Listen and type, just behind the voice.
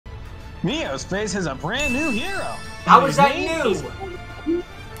Neospace has a brand new hero. How is that new?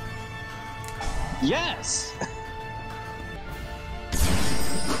 Yes.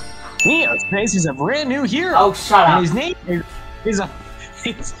 Neospace is a brand new hero. Oh, shut up. And his name is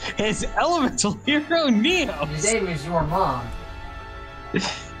Elemental Hero Neos. His name is your mom.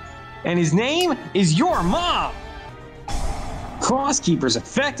 And his name is your mom. Crosskeeper's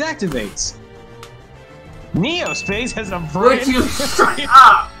effect activates. Neospace has a brand new. Would you shut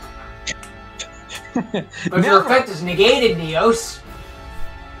up? But your effect is negated, Neos.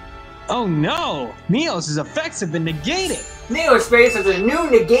 Oh no! Neos' effects have been negated! Neospace has a new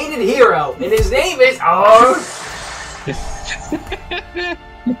negated hero, and his name is Arm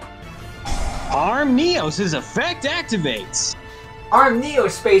Neos' effect activates! Arm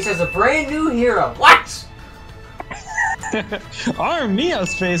Neospace has a brand new hero. What? Arm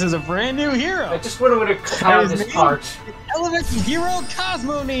Neospace has a brand new hero! I just wouldn't want to count this part. Elemental Hero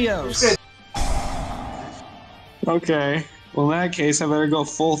Cosmo Neos! Okay. Well, in that case, I better go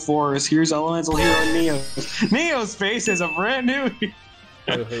full force. Here's Elemental Hero Neos. Neospace is a brand new.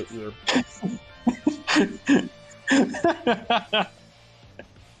 I hate you.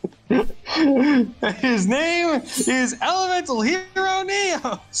 His name is Elemental Hero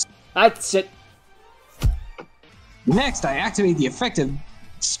Neos. That's it. Next, I activate the effective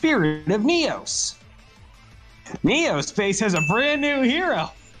Spirit of Neos. Neospace has a brand new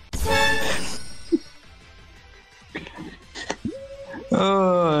hero.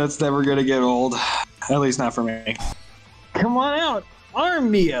 Oh, that's never gonna get old. At least not for me. Come on out, Arm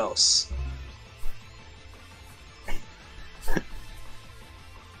Neos!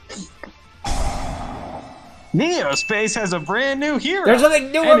 Neospace has a brand new hero! There's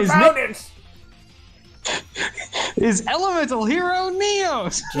nothing new about it! Is Elemental Hero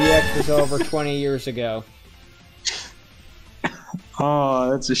Neos! GX was over 20 years ago.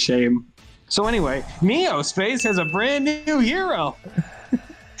 Oh, that's a shame. So anyway, Neospace has a brand new hero!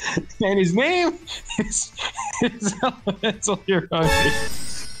 And his name is Elemental Hero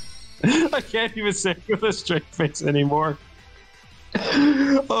Neos. I can't even say it with a straight face anymore.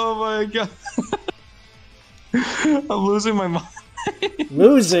 Oh my god. I'm losing my mind.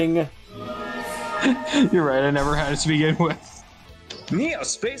 Losing? You're right, I never had it to begin with.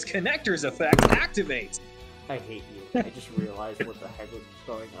 Neospace Connector's effect activates. I hate you. I just realized what the heck was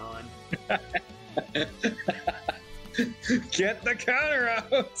going on. Get the counter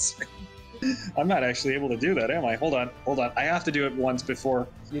out! I'm not actually able to do that, am I? Hold on. I have to do it once before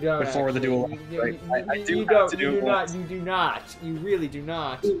You don't before the duel. You You do not. You really do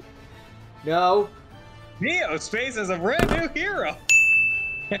not. No. Neospace is a brand new hero.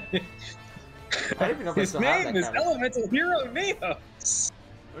 I don't even know if I His still have name that is kind of- Elemental Hero Neos.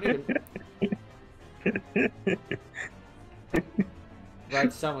 I don't even...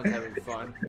 Right, someone's having fun.